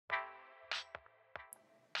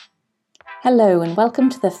Hello and welcome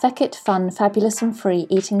to the Feck It Fun, Fabulous and Free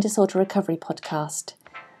Eating Disorder Recovery podcast.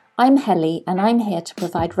 I'm Helly and I'm here to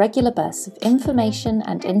provide regular bursts of information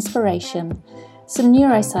and inspiration, some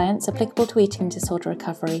neuroscience applicable to eating disorder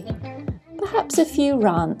recovery, perhaps a few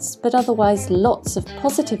rants, but otherwise lots of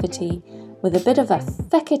positivity with a bit of a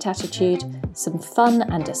feck it attitude, some fun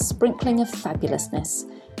and a sprinkling of fabulousness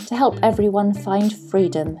to help everyone find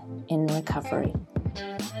freedom in recovery.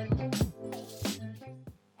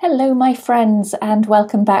 Hello my friends and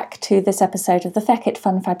welcome back to this episode of the Feck It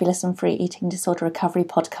Fun, Fabulous and Free Eating Disorder Recovery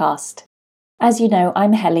podcast. As you know,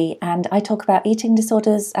 I'm Helly and I talk about eating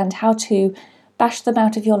disorders and how to bash them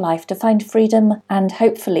out of your life to find freedom and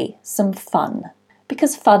hopefully some fun,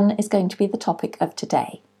 because fun is going to be the topic of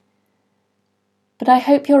today. But I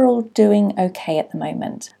hope you're all doing okay at the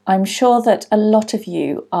moment. I'm sure that a lot of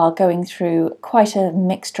you are going through quite a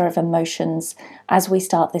mixture of emotions as we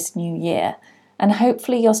start this new year. And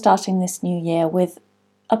hopefully you're starting this new year with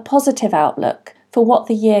a positive outlook for what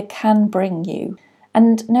the year can bring you.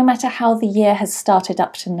 And no matter how the year has started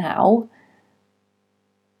up to now,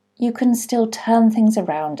 you can still turn things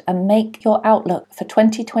around and make your outlook for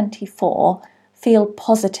 2024 feel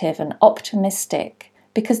positive and optimistic,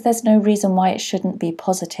 because there's no reason why it shouldn't be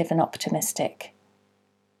positive and optimistic.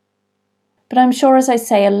 But I'm sure, as I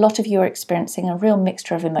say, a lot of you are experiencing a real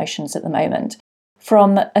mixture of emotions at the moment.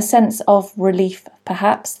 From a sense of relief,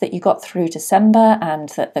 perhaps, that you got through December and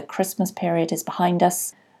that the Christmas period is behind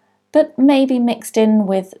us, but maybe mixed in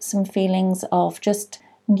with some feelings of just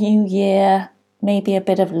New Year, maybe a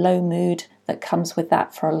bit of low mood that comes with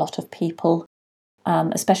that for a lot of people,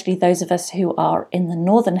 especially those of us who are in the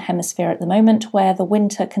Northern Hemisphere at the moment, where the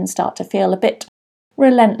winter can start to feel a bit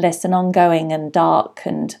relentless and ongoing and dark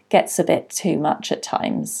and gets a bit too much at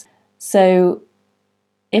times. So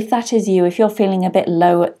if that is you, if you're feeling a bit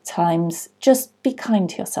low at times, just be kind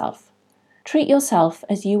to yourself. Treat yourself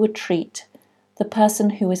as you would treat the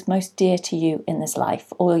person who is most dear to you in this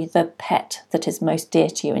life, or the pet that is most dear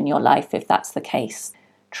to you in your life, if that's the case.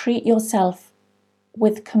 Treat yourself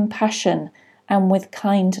with compassion and with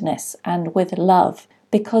kindness and with love,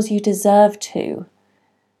 because you deserve to.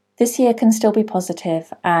 This year can still be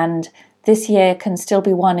positive, and this year can still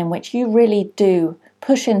be one in which you really do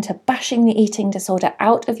push into bashing the eating disorder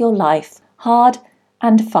out of your life hard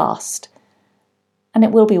and fast. And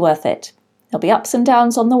it will be worth it. There'll be ups and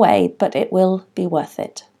downs on the way, but it will be worth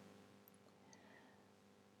it.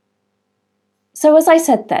 So as I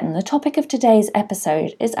said then, the topic of today's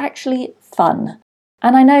episode is actually fun.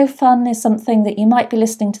 And I know fun is something that you might be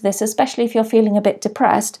listening to this, especially if you're feeling a bit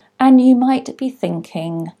depressed, and you might be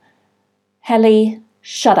thinking, Helly,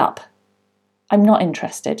 shut up. I'm not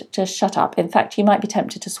interested, just shut up. In fact, you might be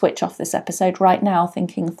tempted to switch off this episode right now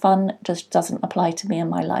thinking fun just doesn't apply to me in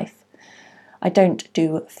my life. I don't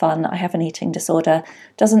do fun, I have an eating disorder.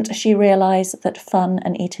 Doesn't she realise that fun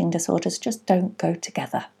and eating disorders just don't go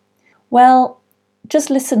together? Well, just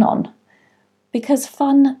listen on, because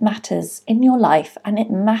fun matters in your life and it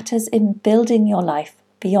matters in building your life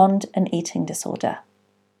beyond an eating disorder.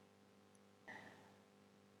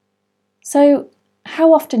 So,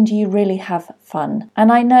 how often do you really have fun?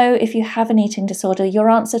 And I know if you have an eating disorder,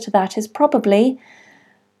 your answer to that is probably,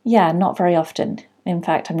 not very often. In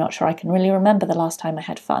fact, I'm not sure I can really remember the last time I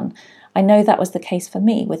had fun. I know that was the case for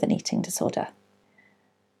me with an eating disorder.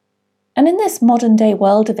 And in this modern day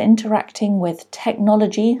world of interacting with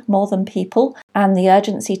technology more than people, and the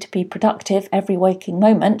urgency to be productive every waking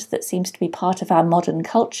moment that seems to be part of our modern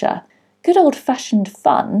culture, good old-fashioned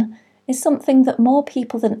fun is something that more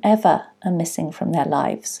people than ever are missing from their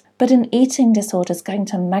lives. But an eating disorder is going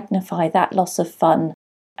to magnify that loss of fun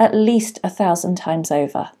at least 1,000 times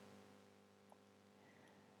over.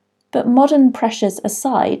 But modern pressures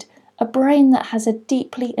aside, a brain that has a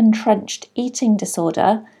deeply entrenched eating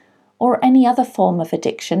disorder, or any other form of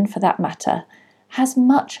addiction for that matter, has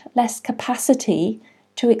much less capacity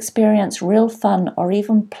to experience real fun or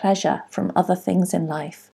even pleasure from other things in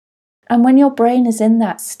life. And when your brain is in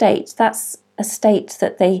that state, that's a state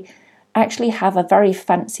that they actually have a very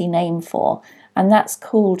fancy name for, and that's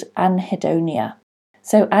called anhedonia.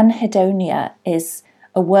 So anhedonia is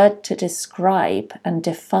a word to describe and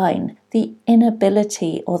define the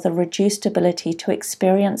inability or the reduced ability to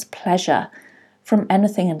experience pleasure from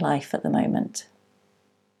anything in life at the moment.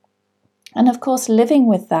 And of course, living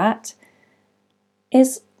with that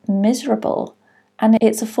is miserable, and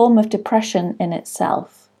it's a form of depression in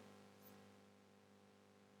itself.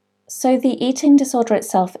 So the eating disorder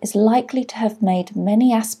itself is likely to have made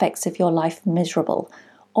many aspects of your life miserable,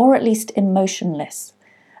 or at least emotionless.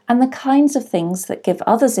 And the kinds of things that give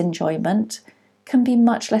others enjoyment can be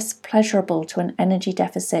much less pleasurable to an energy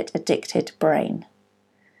deficit addicted brain.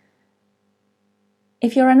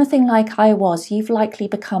 If you're anything like I was, you've likely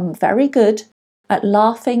become very good at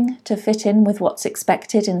laughing to fit in with what's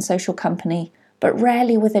expected in social company, but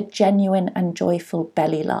rarely with a genuine and joyful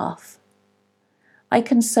belly laugh. I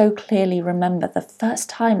can so clearly remember the first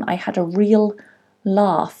time I had a real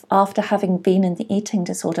laugh after having been in the eating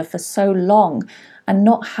disorder for so long and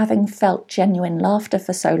not having felt genuine laughter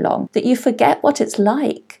for so long that you forget what it's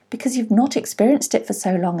like because you've not experienced it for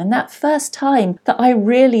so long. And that first time that I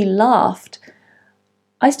really laughed,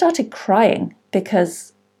 I started crying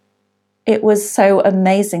because it was so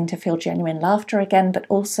amazing to feel genuine laughter again, but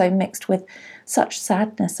also mixed with such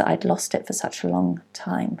sadness that I'd lost it for such a long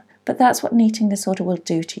time. But that's what an eating disorder will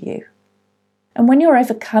do to you. And when you're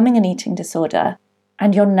overcoming an eating disorder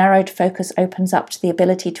and your narrowed focus opens up to the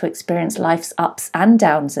ability to experience life's ups and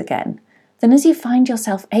downs again, then as you find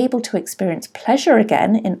yourself able to experience pleasure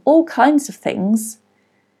again in all kinds of things,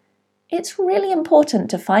 it's really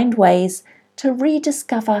important to find ways to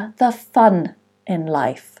rediscover the fun in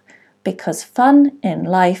life, because fun in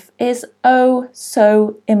life is oh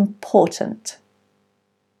so important.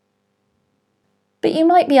 But you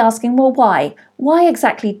might be asking, well, why? Why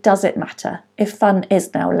exactly does it matter if fun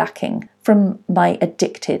is now lacking from my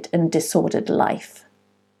addicted and disordered life?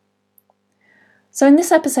 So in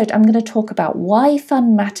this episode, I'm going to talk about why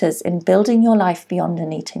fun matters in building your life beyond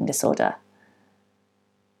an eating disorder.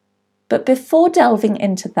 But before delving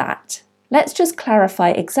into that, let's just clarify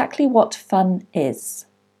exactly what fun is.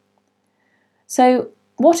 So,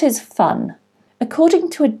 what is fun?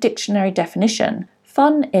 According to a dictionary definition,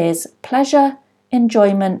 fun is pleasure,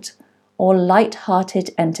 enjoyment, or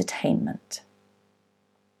light-hearted entertainment.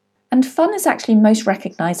 And fun is actually most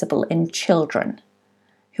recognisable in children,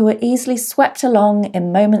 who are easily swept along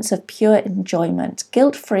in moments of pure enjoyment,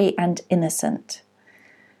 guilt-free and innocent.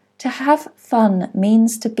 To have fun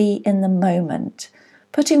means to be in the moment,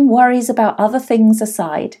 putting worries about other things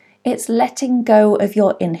aside. It's letting go of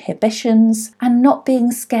your inhibitions and not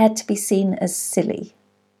being scared to be seen as silly.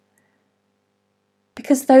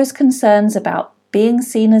 Because those concerns about being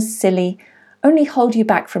seen as silly only hold you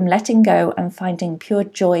back from letting go and finding pure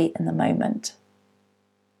joy in the moment.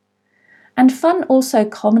 And fun also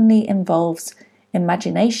commonly involves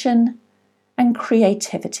imagination and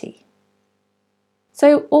creativity.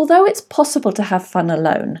 So, although it's possible to have fun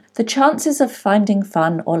alone, the chances of finding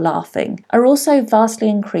fun or laughing are also vastly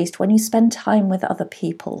increased when you spend time with other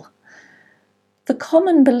people. The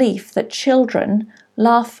common belief that children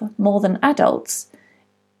laugh more than adults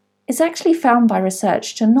is actually found by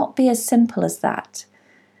research to not be as simple as that.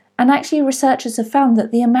 And actually, researchers have found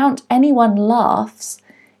that the amount anyone laughs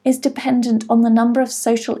is dependent on the number of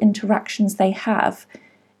social interactions they have,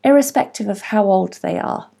 irrespective of how old they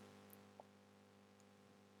are.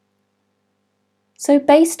 So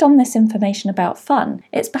based on this information about fun,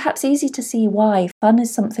 it's perhaps easy to see why fun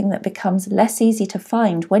is something that becomes less easy to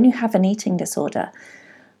find when you have an eating disorder,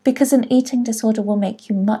 because an eating disorder will make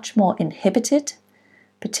you much more inhibited,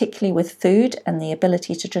 particularly with food and the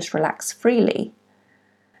ability to just relax freely.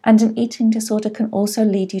 And an eating disorder can also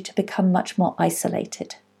lead you to become much more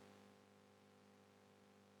isolated.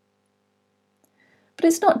 But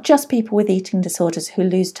it's not just people with eating disorders who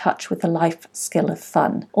lose touch with the life skill of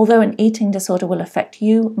fun, although an eating disorder will affect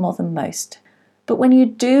you more than most. But when you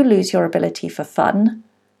do lose your ability for fun,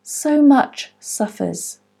 so much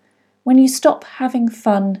suffers. When you stop having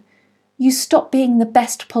fun, you stop being the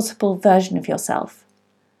best possible version of yourself.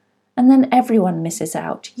 And then everyone misses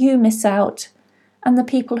out. You miss out, and the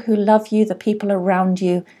people who love you, the people around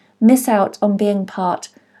you, miss out on being part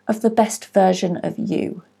of the best version of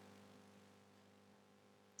you.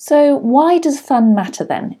 So why does fun matter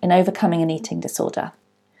then in overcoming an eating disorder?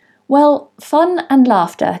 Well, fun and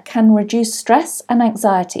laughter can reduce stress and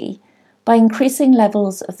anxiety by increasing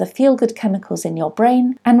levels of the feel-good chemicals in your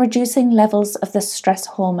brain and reducing levels of the stress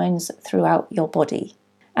hormones throughout your body.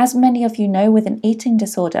 As many of you know, with an eating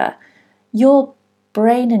disorder, your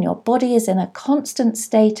brain and your body is in a constant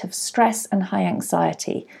state of stress and high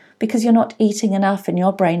anxiety because you're not eating enough, and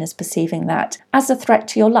your brain is perceiving that as a threat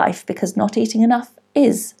to your life, because not eating enough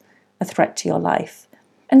is a threat to your life.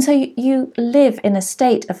 And so you live in a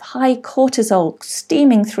state of high cortisol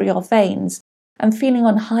steaming through your veins and feeling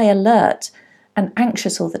on high alert and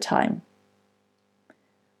anxious all the time.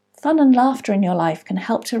 Fun and laughter in your life can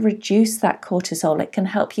help to reduce that cortisol. It can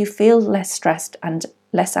help you feel less stressed and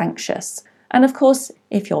less anxious. And of course,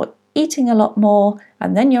 if you're eating a lot more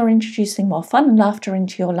and then you're introducing more fun and laughter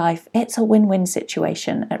into your life, it's a win-win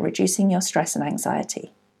situation at reducing your stress and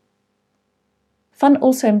anxiety. Fun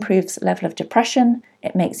also improves level of depression,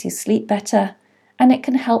 it makes you sleep better, and it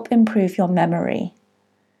can help improve your memory.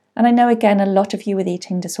 And I know, again, a lot of you with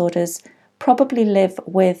eating disorders probably live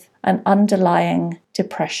with an underlying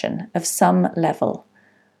depression of some level,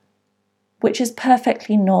 which is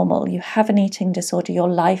perfectly normal. You have an eating disorder. Your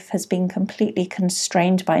life has been completely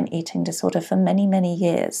constrained by an eating disorder for many, many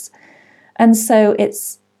years. And so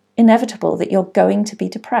it's inevitable that you're going to be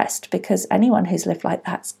depressed, because anyone who's lived like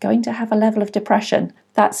that's going to have a level of depression.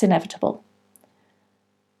 That's inevitable.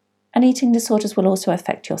 And eating disorders will also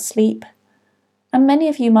affect your sleep. And many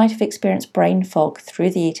of you might have experienced brain fog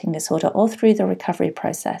through the eating disorder or through the recovery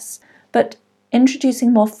process. But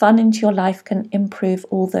introducing more fun into your life can improve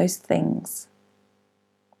all those things.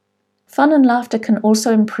 Fun and laughter can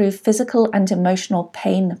also improve physical and emotional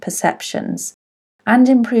pain perceptions and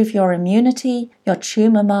improve your immunity, your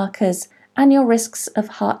tumour markers, and your risks of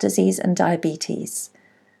heart disease and diabetes.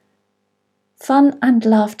 Fun and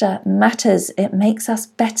laughter matters. It makes us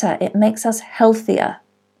better. It makes us healthier.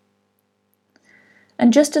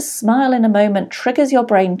 And just a smile in a moment triggers your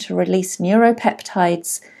brain to release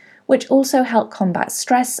neuropeptides, which also help combat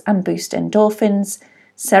stress and boost endorphins,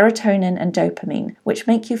 serotonin and dopamine, which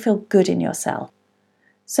make you feel good in yourself.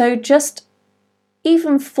 So just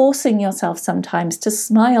even forcing yourself sometimes to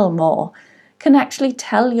smile more can actually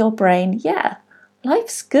tell your brain, yeah,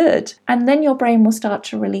 life's good. And then your brain will start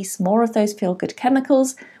to release more of those feel-good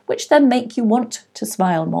chemicals, which then make you want to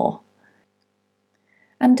smile more.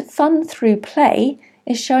 And fun through play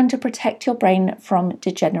is shown to protect your brain from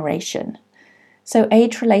degeneration. So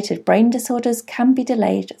age-related brain disorders can be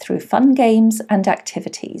delayed through fun games and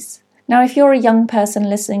activities. Now, if you're a young person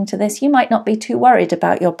listening to this, you might not be too worried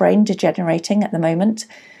about your brain degenerating at the moment.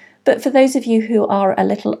 But for those of you who are a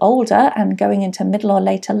little older and going into middle or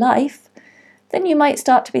later life, then you might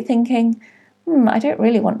start to be thinking, I don't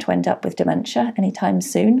really want to end up with dementia anytime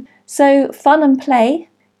soon. So fun and play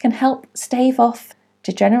can help stave off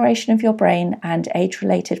degeneration of your brain and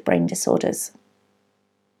age-related brain disorders.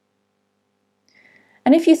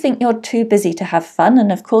 And if you think you're too busy to have fun,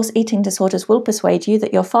 and of course eating disorders will persuade you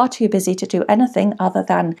that you're far too busy to do anything other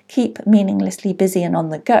than keep meaninglessly busy and on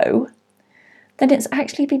the go, then it's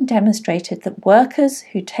actually been demonstrated that workers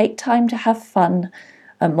who take time to have fun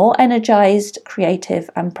are more energized, creative,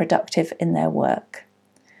 and productive in their work.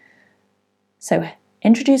 So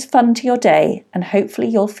introduce fun to your day, and hopefully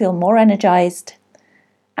you'll feel more energized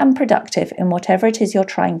and productive in whatever it is you're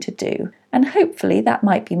trying to do. And hopefully that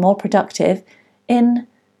might be more productive in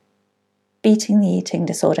beating the eating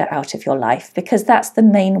disorder out of your life, because that's the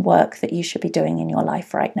main work that you should be doing in your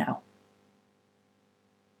life right now.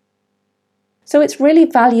 So it's really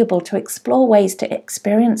valuable to explore ways to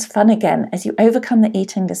experience fun again as you overcome the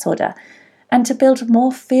eating disorder, and to build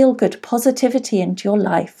more feel-good positivity into your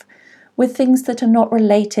life with things that are not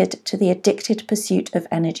related to the addicted pursuit of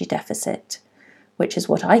energy deficit, which is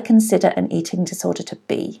what I consider an eating disorder to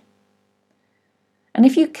be. And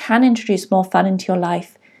if you can introduce more fun into your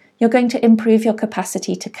life, you're going to improve your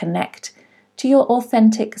capacity to connect to your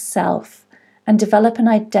authentic self and develop an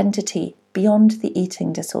identity beyond the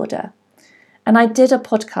eating disorder. And I did a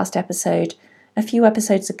podcast episode a few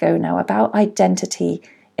episodes ago now about identity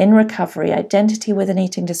in recovery, identity with an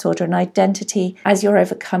eating disorder, and identity as you're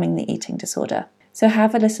overcoming the eating disorder. So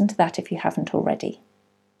have a listen to that if you haven't already.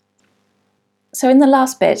 So in the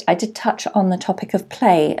last bit, I did touch on the topic of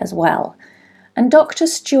play as well. And Dr.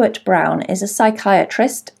 Stuart Brown is a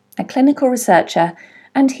psychiatrist, a clinical researcher,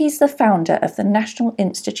 and he's the founder of the National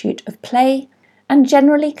Institute of Play and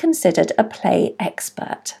generally considered a play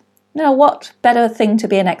expert. Now, what better thing to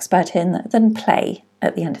be an expert in than play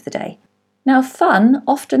at the end of the day? Now, fun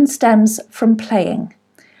often stems from playing,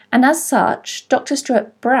 and as such, Dr.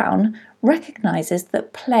 Stuart Brown recognises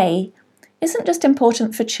that play isn't just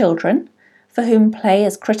important for children, for whom play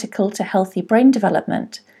is critical to healthy brain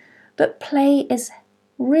development, but play is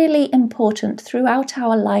really important throughout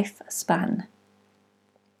our lifespan.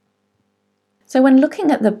 So when looking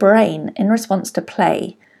at the brain in response to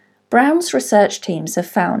play, Brown's research teams have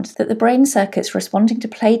found that the brain circuits responding to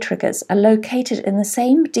play triggers are located in the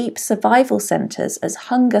same deep survival centres as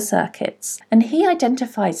hunger circuits, and he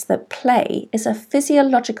identifies that play is a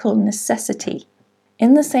physiological necessity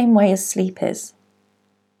in the same way as sleep is.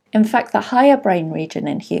 In fact, the higher brain region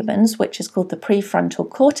in humans, which is called the prefrontal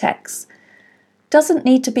cortex, doesn't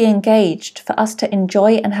need to be engaged for us to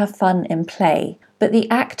enjoy and have fun in play, but the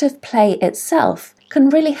act of play itself can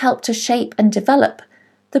really help to shape and develop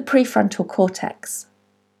the prefrontal cortex.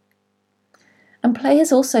 And play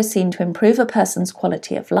is also seen to improve a person's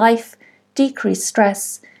quality of life, decrease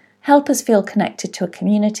stress, help us feel connected to a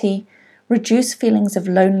community, reduce feelings of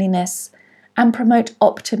loneliness, and promote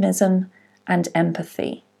optimism and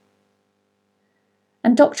empathy.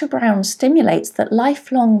 And Dr. Brown stimulates that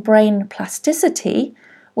lifelong brain plasticity,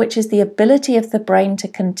 which is the ability of the brain to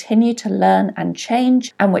continue to learn and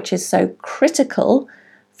change, and which is so critical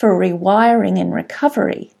for rewiring in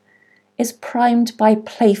recovery, is primed by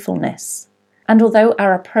playfulness. And although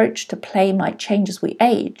our approach to play might change as we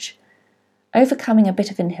age, overcoming a bit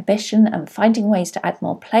of inhibition and finding ways to add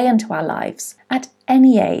more play into our lives at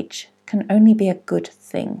any age can only be a good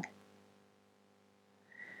thing.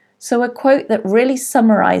 So a quote that really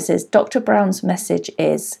summarises Dr. Brown's message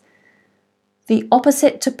is, "The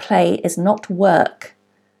opposite to play is not work,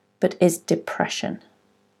 but is depression."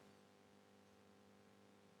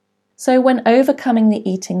 So when overcoming the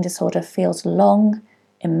eating disorder feels long,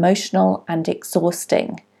 emotional, and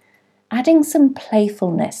exhausting, adding some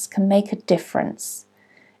playfulness can make a difference.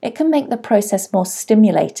 It can make the process more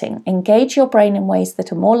stimulating, engage your brain in ways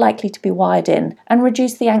that are more likely to be wired in, and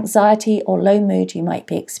reduce the anxiety or low mood you might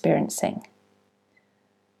be experiencing.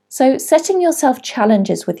 So, setting yourself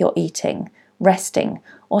challenges with your eating, resting,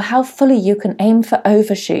 or how fully you can aim for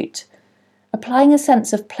overshoot, applying a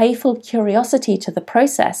sense of playful curiosity to the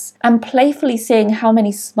process, and playfully seeing how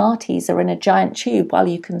many Smarties are in a giant tube while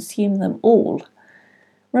you consume them all,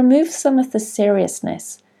 remove some of the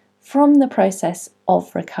seriousness from the process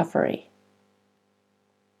of recovery.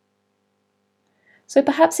 So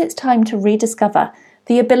perhaps it's time to rediscover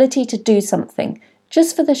the ability to do something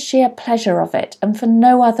just for the sheer pleasure of it and for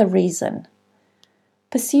no other reason.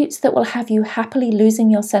 Pursuits that will have you happily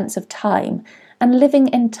losing your sense of time and living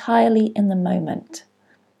entirely in the moment.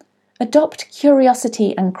 Adopt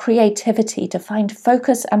curiosity and creativity to find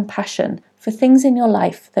focus and passion for things in your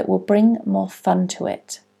life that will bring more fun to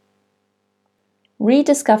it.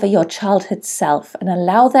 Rediscover your childhood self and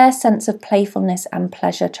allow their sense of playfulness and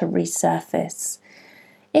pleasure to resurface.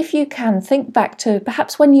 If you can, think back to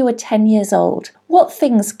perhaps when you were 10 years old. What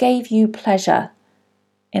things gave you pleasure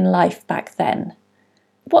in life back then?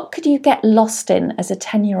 What could you get lost in as a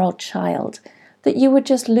 10-year-old child that you would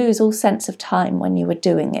just lose all sense of time when you were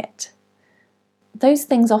doing it? Those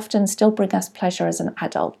things often still bring us pleasure as an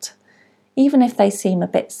adult, even if they seem a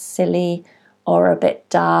bit silly or a bit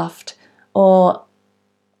daft or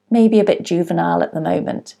maybe a bit juvenile at the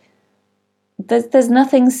moment. There's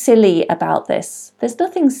nothing silly about this. There's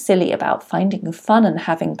nothing silly about finding fun and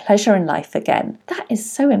having pleasure in life again. That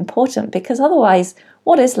is so important, because otherwise,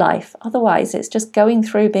 what is life? Otherwise, it's just going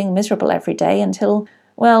through being miserable every day until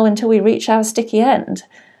we reach our sticky end.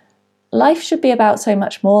 Life should be about so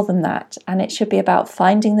much more than that, and it should be about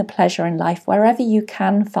finding the pleasure in life wherever you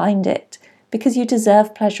can find it, because you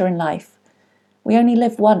deserve pleasure in life. We only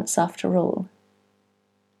live once, after all.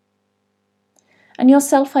 And your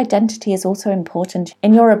self-identity is also important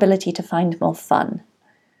in your ability to find more fun.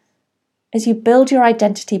 As you build your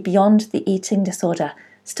identity beyond the eating disorder,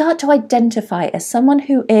 start to identify as someone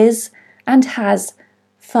who is and has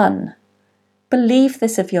fun. Believe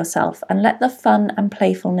this of yourself and let the fun and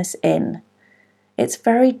playfulness in. It's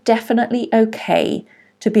very definitely okay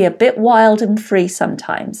to be a bit wild and free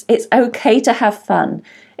sometimes. It's okay to have fun.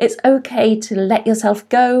 It's okay to let yourself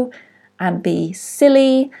go and be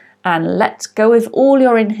silly and let go of all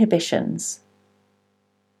your inhibitions.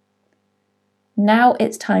 Now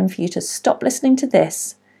it's time for you to stop listening to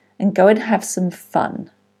this and go and have some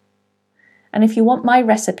fun. And if you want my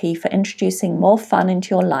recipe for introducing more fun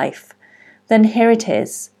into your life, then here it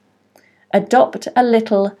is. Adopt a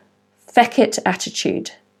little feck it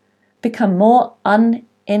attitude. Become more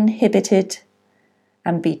uninhibited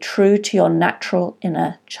and be true to your natural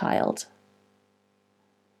inner child.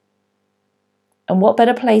 And what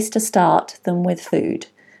better place to start than with food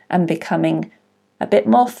and becoming a bit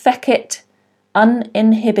more feck it,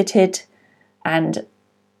 uninhibited, and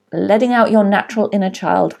letting out your natural inner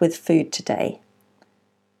child with food today.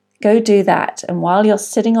 Go do that, and while you're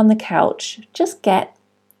sitting on the couch, just get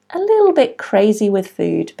a little bit crazy with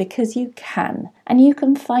food, because you can, and you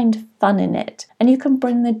can find fun in it, and you can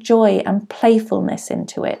bring the joy and playfulness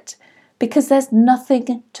into it, because there's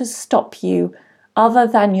nothing to stop you other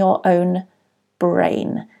than your own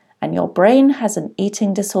brain. And your brain has an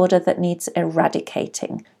eating disorder that needs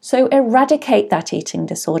eradicating. So eradicate that eating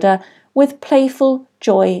disorder with playful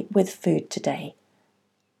joy with food today.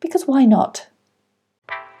 Because why not?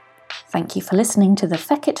 Thank you for listening to the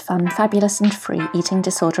Feck It Fun, Fabulous and Free Eating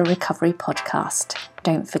Disorder Recovery podcast.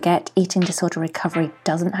 Don't forget, eating disorder recovery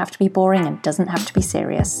doesn't have to be boring and doesn't have to be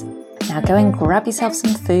serious. Now go and grab yourself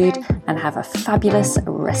some food and have a fabulous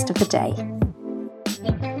rest of the day.